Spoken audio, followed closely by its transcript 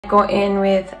go in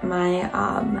with my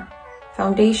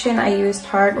foundation. I used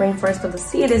Tarte Rainforest of the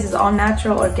Sea. This is all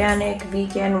natural, organic,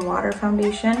 vegan water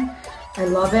foundation. I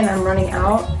love it. I'm running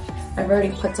out. I've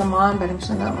already put some on, but I'm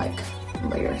just gonna like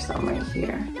layer some right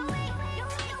here.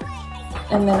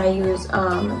 And then I use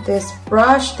this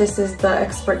brush. This is the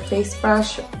Expert Face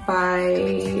Brush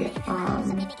by,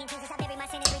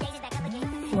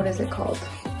 what is it called?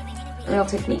 Real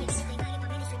Techniques.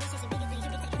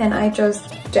 And I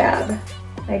just dab.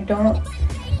 I don't,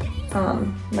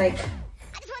 like,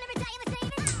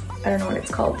 I don't know what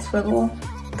it's called, swivel.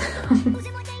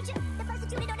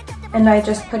 And I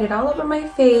just put it all over my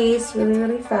face really,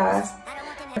 really fast.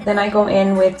 Then I go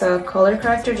in with the color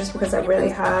corrector just because I really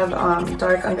have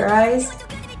dark under eyes.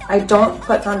 I don't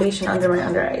put foundation under my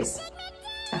under eyes,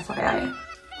 FYI.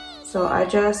 So I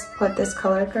just put this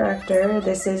color corrector.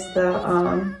 This is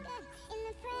the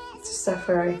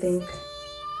Sephora, I think.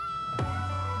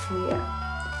 Yeah.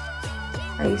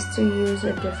 I used to use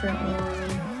a different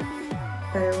one,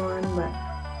 better one, but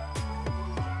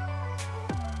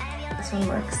this one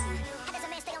works.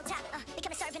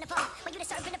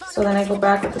 So then I go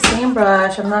back with the same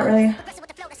brush. I'm not really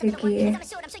picky.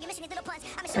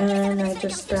 And I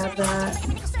just dab that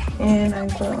and I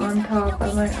go on top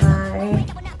of my eye.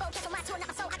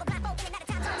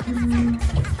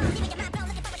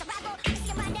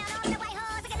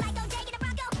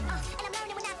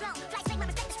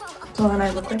 So then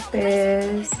I look like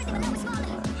this.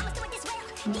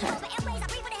 Okay.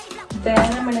 Then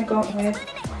I'm gonna go with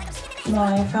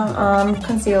my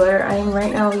concealer. I am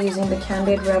right now using the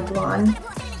Candid Revlon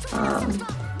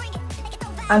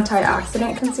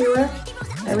antioxidant concealer.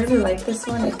 I really like this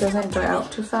one. It doesn't dry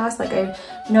out too fast. Like I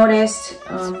noticed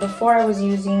before, I was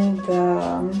using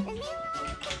the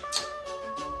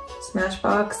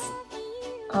Smashbox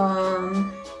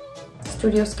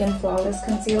Studio Skin Flawless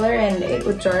Concealer, and it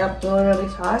would dry up really, really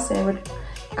fast, and it would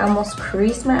almost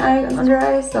crease my eye under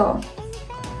eye. So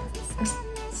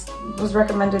I was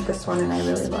recommended this one, and I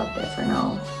really loved it. For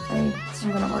now, I'm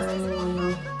gonna order a new one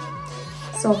now.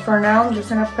 So for now, I'm just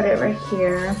gonna put it right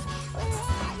here.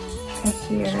 Right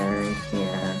here,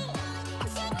 here,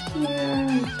 here,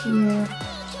 here.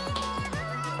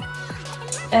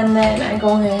 And then I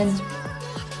go in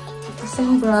with the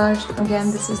same brush. Again,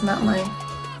 this is not my...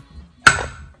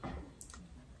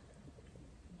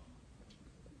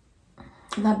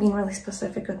 I'm not being really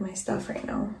specific with my stuff right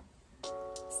now.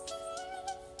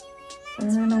 And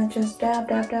then I just dab,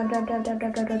 dab, dab, dab, dab, dab,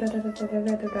 dab, dab, dab, dab, dab, dab,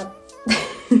 dab, dab, dab.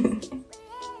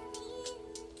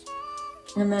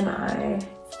 And then I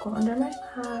go under my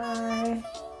eye.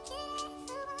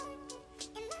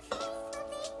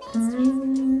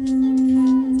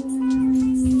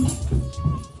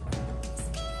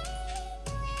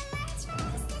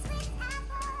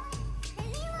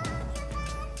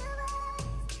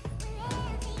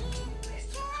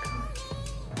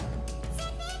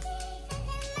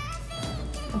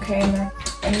 Okay,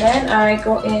 and then I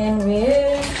go in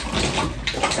with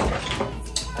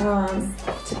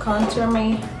to contour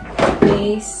my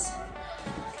face.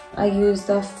 I use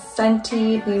the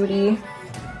Fenty Beauty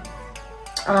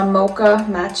Mocha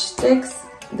Matchsticks.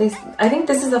 I think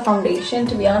this is a foundation,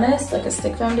 to be honest, like a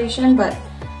stick foundation, but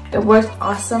it works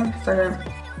awesome for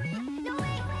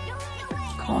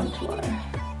contour.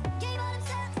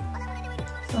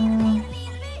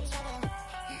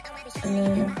 And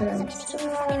then I put it on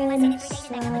the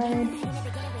side.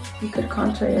 You could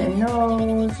contour your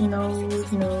nose.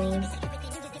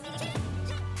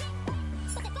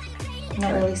 I'm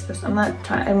not really supposed to, I'm not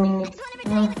trying, I mean,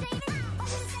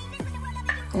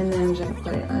 and then I'm just gonna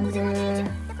put it under.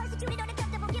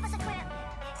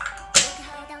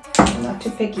 I'm not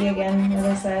too picky again, as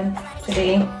I said,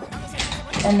 today.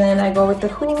 And then I go with the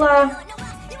Hoola.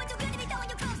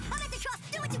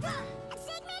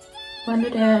 Blend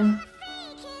it in.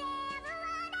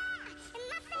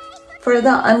 For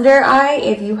the under eye,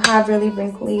 if you have really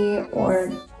wrinkly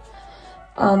or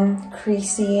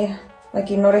creasy, like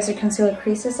you notice your concealer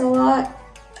creases a lot,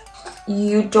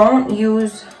 you don't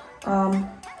use a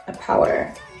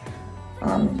powder.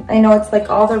 I know it's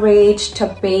like all the rage to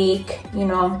bake, you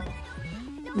know,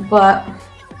 but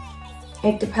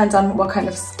it depends on what kind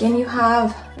of skin you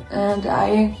have, and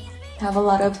I have a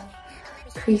lot of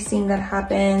creasing that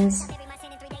happens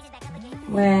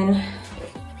when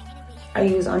I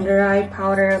use under eye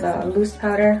powder, the loose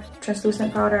powder,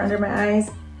 translucent powder under my eyes,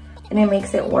 and it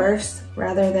makes it worse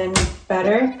rather than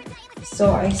better.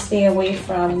 So I stay away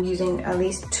from using at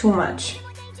least too much,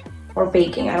 or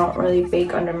baking. I don't really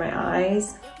bake under my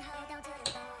eyes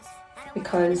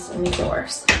because it makes it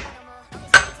worse.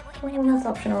 Well, that's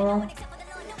optional.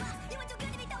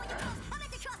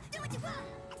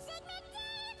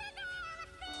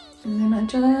 And then I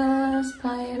just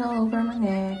apply it all over my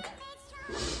neck.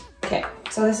 Okay,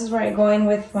 so this is where I go in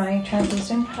with my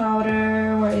translucent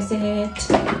powder. Where is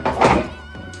it?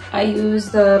 I use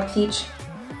the peach,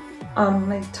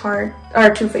 like Tarte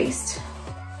or Too Faced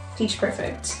Peach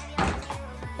Perfect.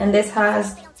 And this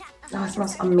has, oh, it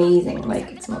smells amazing.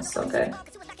 Like, it smells so good.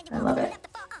 I love it.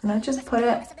 And I just put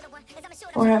it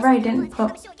wherever I didn't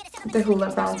put the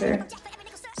Hoola bronzer.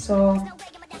 So,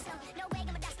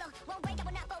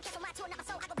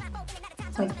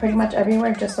 like pretty much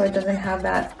everywhere, just so it doesn't have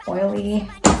that oily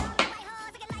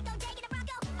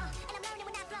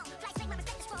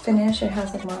finish. It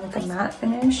has like more like a matte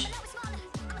finish.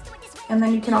 And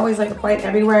then you can always like apply it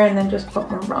everywhere and then just put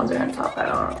more bronzer on top. I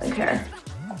don't really care.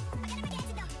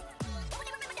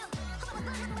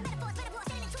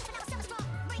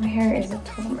 My hair is a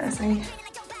total mess. I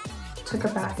took a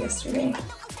bath yesterday,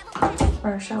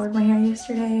 or showered my hair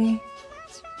yesterday,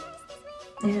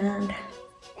 and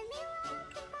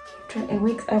I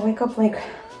woke up like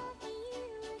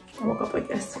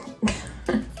this.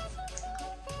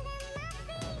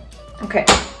 Okay,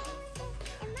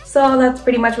 so that's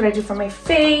pretty much what I do for my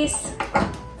face.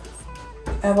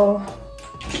 I will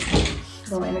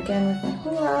go in again with my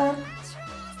Hoola.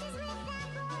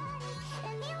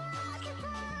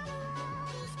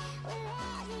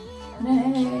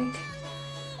 Neck.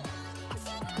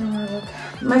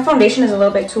 My foundation is a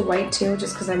little bit too white too,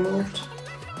 just because I moved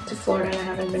to Florida and I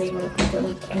haven't been able to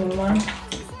put a new one.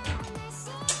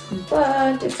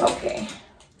 But it's okay.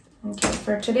 Okay,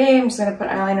 for today I'm just gonna put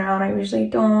eyeliner on. I usually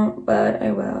don't, but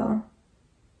I will.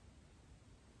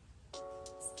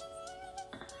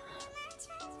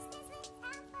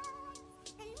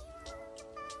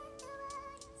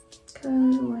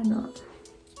 Cause why not?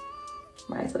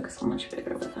 My eyes look so much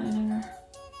bigger with eyeliner.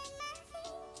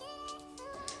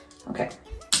 Okay.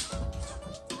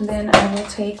 And then I will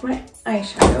take my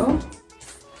eyeshadow.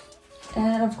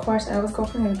 And of course, I always go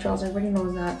for neutrals. Everybody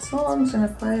knows that. So I'm just gonna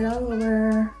apply it all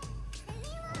over.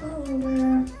 All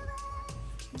over.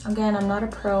 Again, I'm not a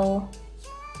pro.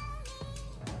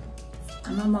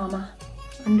 I'm a mama.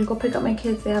 I'm gonna go pick up my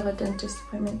kids. They have a dentist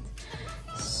appointment.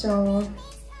 So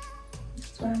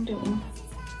that's what I'm doing.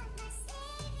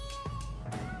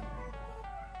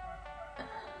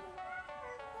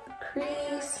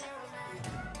 Crease.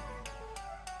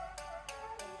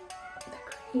 The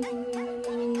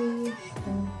crease.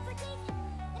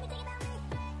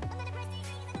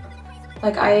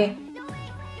 Like I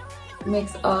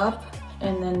mix up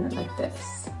and then like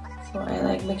this. So I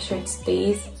like make sure it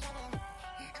stays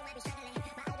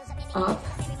up.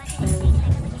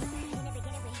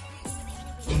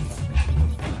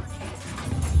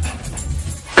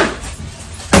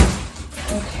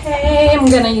 Okay, I'm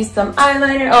gonna use some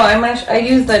eyeliner. Oh, I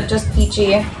use the Just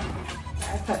Peachy. I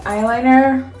put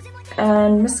eyeliner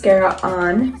and mascara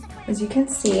on, as you can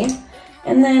see.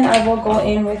 And then I will go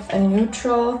in with a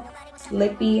neutral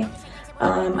lippy.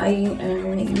 I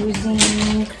am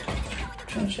using,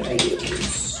 which one should I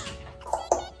use?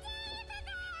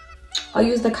 I'll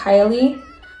use the Kylie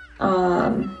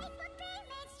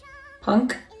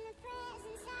Punk.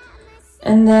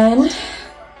 And then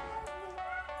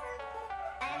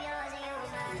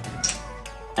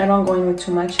I don't go in with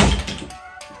too much.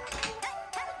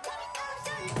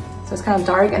 So it's kind of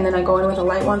dark, and then I go in with a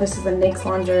light one. This is the NYX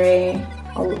Lingerie.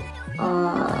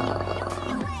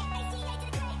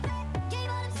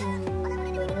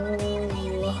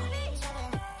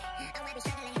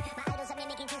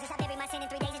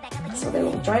 So they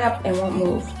will dry up and won't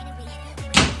move.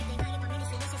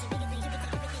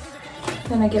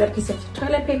 Then I get a piece of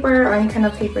toilet paper or any kind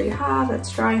of paper you have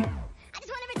that's dry.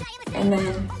 And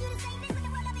then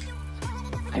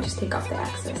I just take off the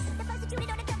excess.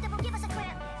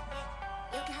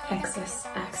 Excess.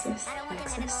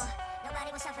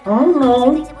 Oh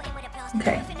no.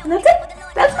 Okay, and that's it.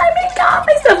 That's my makeup.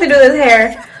 I still have to do this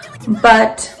hair.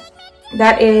 But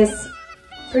that is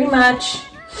pretty much,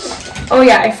 oh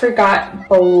yeah, I forgot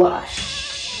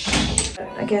blush.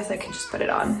 I guess I can just put it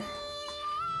on.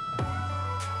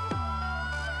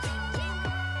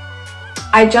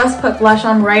 I just put blush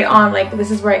on right on, like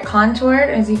this is where I contoured,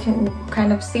 as you can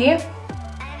kind of see.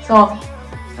 So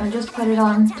I just put it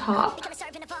on top,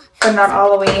 but not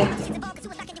all the way.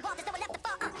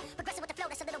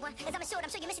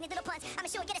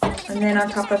 And then on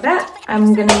top of that,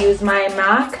 I'm gonna use my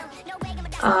MAC.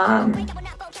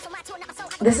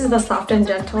 This is the Soft and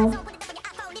Gentle.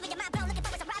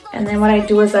 And then what I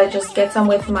do is I just get some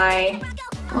with my,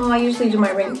 I usually do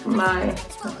not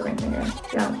the ring finger,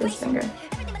 yeah, this finger.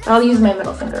 I'll use my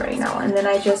middle finger right now. And then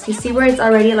I just, you see where it's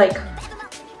already like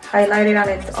highlighted on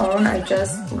its own, I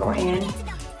just go in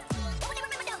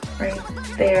right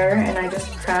there, and I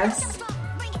just press,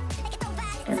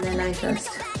 and then I just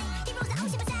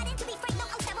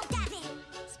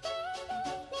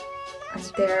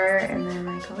right there, and then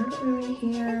like a little bit right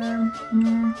here,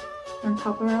 on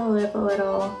top of her lip a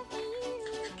little,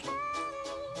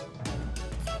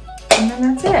 and then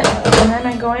that's it. And then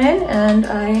I go in, and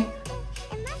I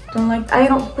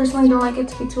personally don't like it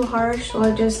to be too harsh, so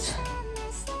I just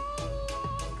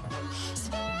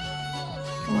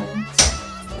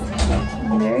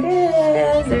and there it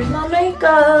is. There's no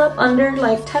makeup under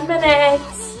like 10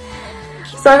 minutes.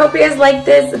 So I hope you guys like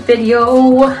this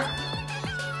video,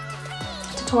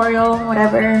 tutorial,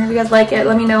 whatever. If you guys like it,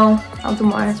 let me know. I'll do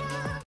more.